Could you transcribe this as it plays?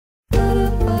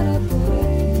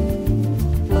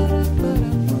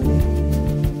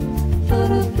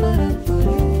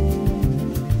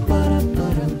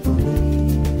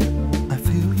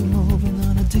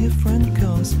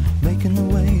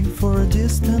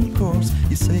different chords.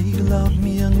 You say you love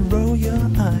me and you roll your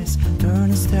eyes, turn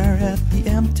and stare at the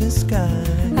empty sky.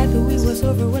 I thought we was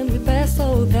over when we passed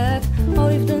all that. All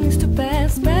we've done is to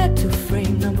pass back to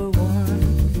frame number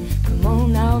one. Come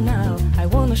on now, now, I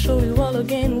wanna show you all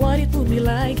again what it would be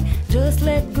like. Just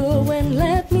let go and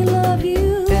let me love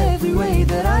you. Every way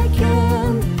that I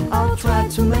can, I'll try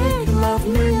to make you love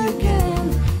me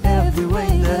again. Every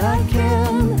way that I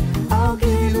can, I'll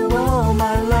give you all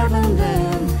my love, and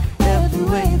then every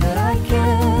way that I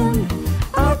can,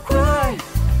 I'll cry,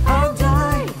 I'll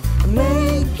die,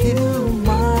 make you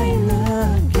mine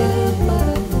again.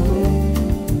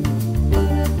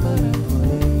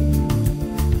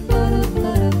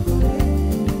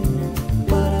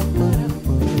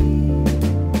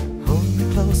 Hold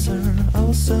me closer,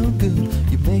 oh so good.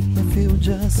 You make me feel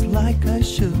just like I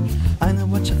should. I know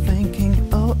what you're thinking,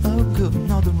 oh good.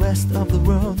 Now the rest of the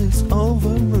world is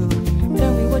overruled.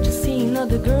 Tell me what you see in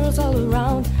other girls all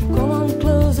around. Come on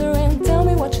closer and tell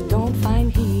me what you don't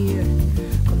find here.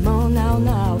 Come on now,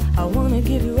 now, I wanna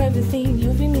give you everything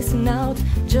you've been missing out.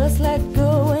 Just let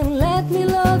go and let me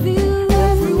love you.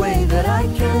 Every way that I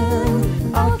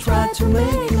can, I'll try to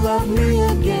make you love me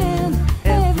again.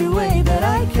 Every way that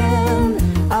I can,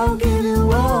 I'll give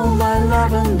you all my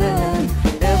love, and then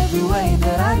every way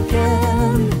that I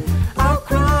can, I'll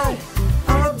cry,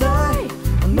 I'll die,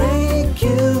 make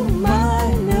you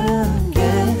mine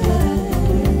again.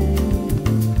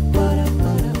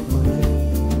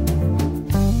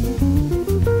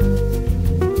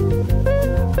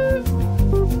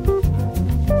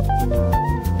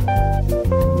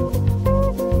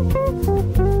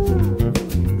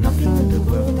 Nothing in the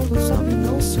world that could stop me,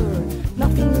 no sir.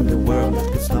 Nothing in the world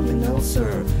that could stop me, no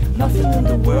sir. Nothing in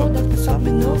the world that could stop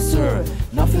me, no sir.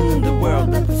 Nothing in the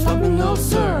world that could stop me, no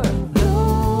sir.